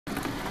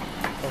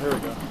Oh, here we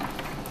go.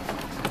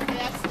 They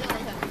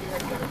accidentally had to be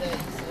right the other day.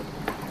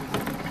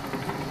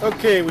 So.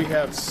 Okay, we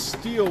have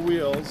steel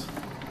wheels,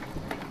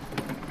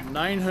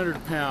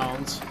 900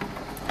 pounds.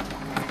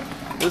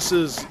 This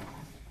is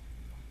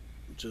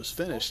just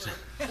finished.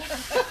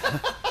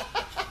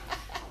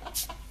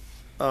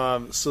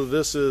 So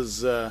this is.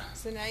 So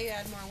now you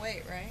add more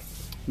weight, right?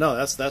 No,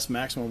 that's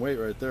maximum weight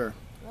right there.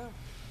 Oh,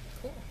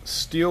 cool.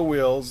 Steel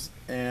wheels,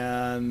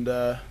 and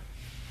yeah,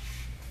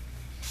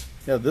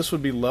 this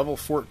would be level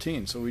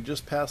 14. So we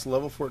just passed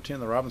level 14 in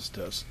the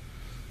Robinson test.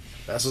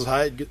 That's as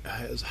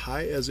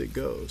high as it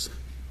goes,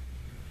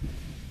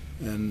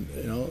 and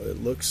you know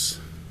it looks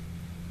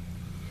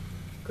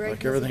Greg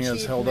like everything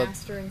has held up.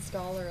 Master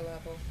installer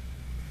level.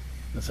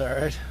 That's all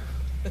right.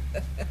 You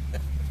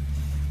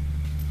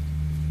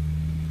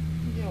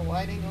get a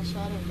wide angle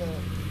shot of the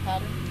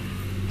pattern.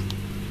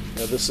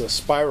 Yeah, this is a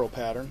spiral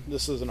pattern.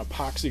 This is an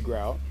epoxy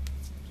grout.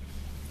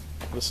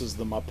 This is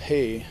the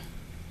Mapei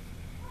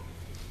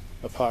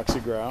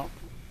epoxy grout.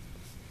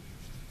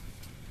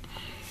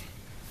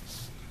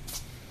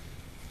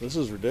 This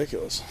is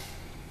ridiculous.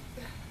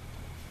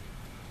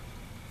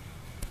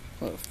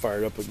 I'll fire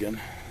it up again.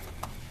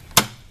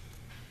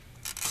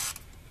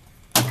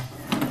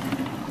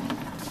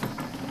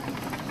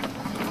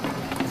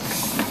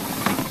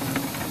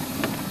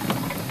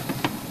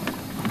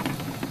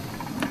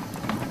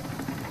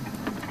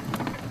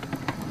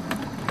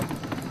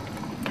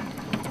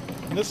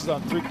 And this is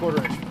on 3/4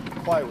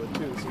 inch plywood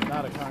too, so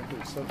not a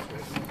concrete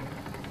substrate.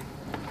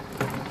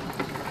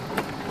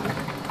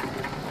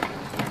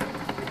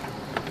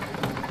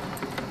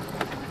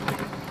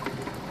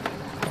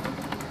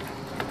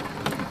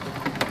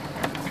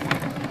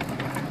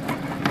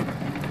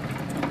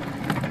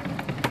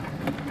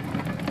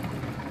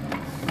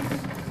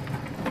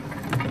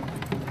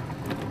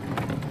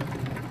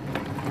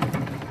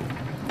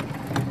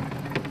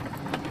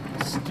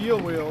 Steel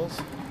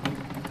wheels,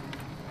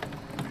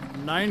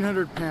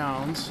 900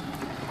 pounds,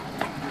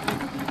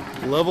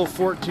 level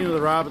 14 of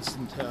the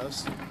Robinson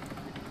test,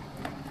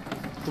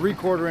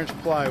 3/4 inch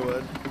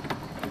plywood,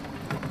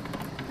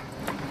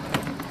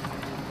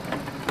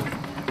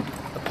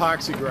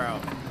 epoxy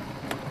grout.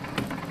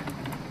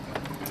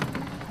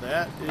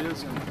 That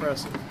is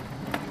impressive.